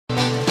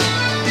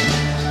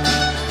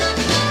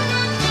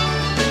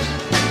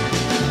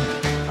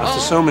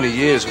so many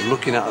years of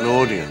looking at an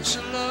audience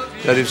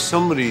that if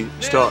somebody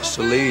starts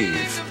to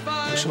leave,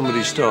 or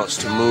somebody starts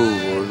to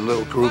move, or a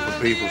little group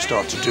of people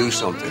start to do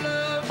something,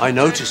 I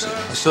notice it.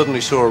 I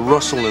suddenly saw a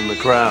rustle in the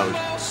crowd,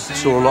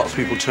 saw a lot of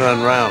people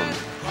turn round,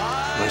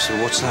 and I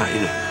said, what's that,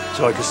 you know?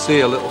 So I could see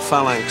a little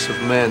phalanx of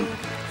men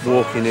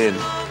walking in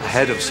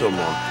ahead of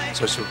someone.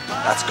 So I said,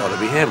 that's got to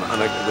be him.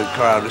 And the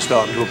crowd was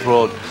starting to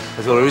applaud.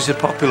 I thought, oh, he's a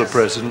popular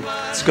president.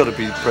 It's got to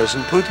be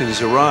President Putin.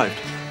 He's arrived.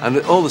 And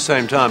at all the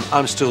same time,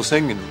 I'm still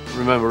singing,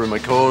 remembering my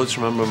chords,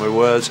 remembering my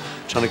words,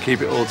 trying to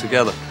keep it all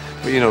together.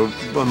 But, you know,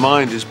 my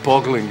mind is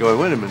boggling, going,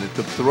 wait a minute,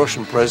 the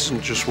Russian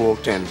president just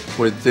walked in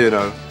with, you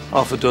know,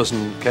 half a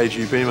dozen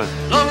KGB men.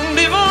 Long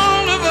live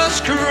all of us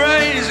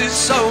crazy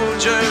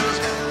soldiers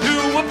who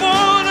were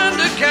born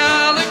under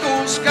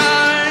calico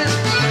skies.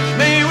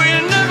 May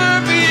we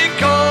never be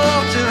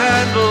called to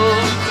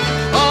handle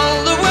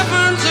all the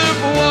weapons of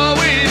war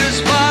we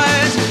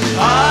despise.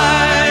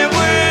 I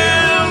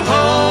will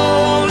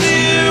hold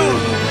you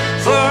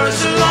for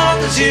as long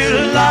as you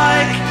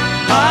like.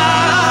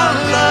 I'll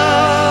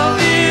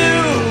love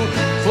you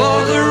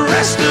for the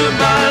rest of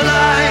my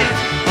life.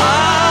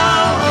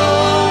 I'll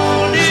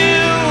hold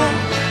you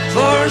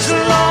for as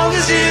long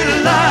as you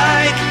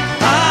like.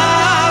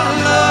 I'll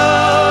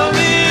love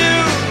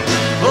you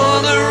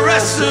for the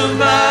rest of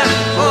my life.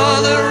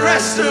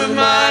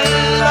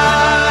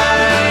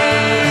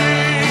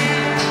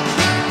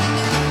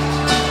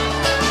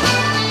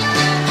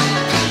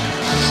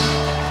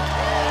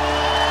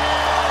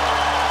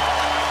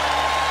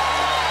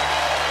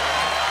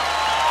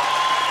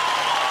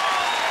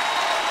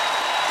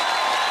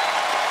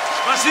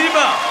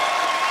 Спасибо.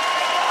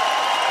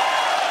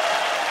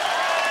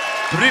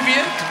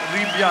 Привет,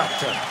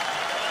 ребята.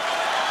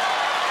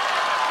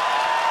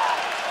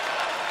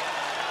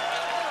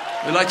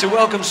 We'd like to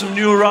welcome some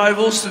new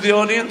arrivals to the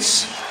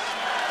audience.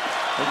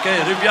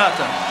 Okay,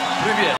 ребята, привет.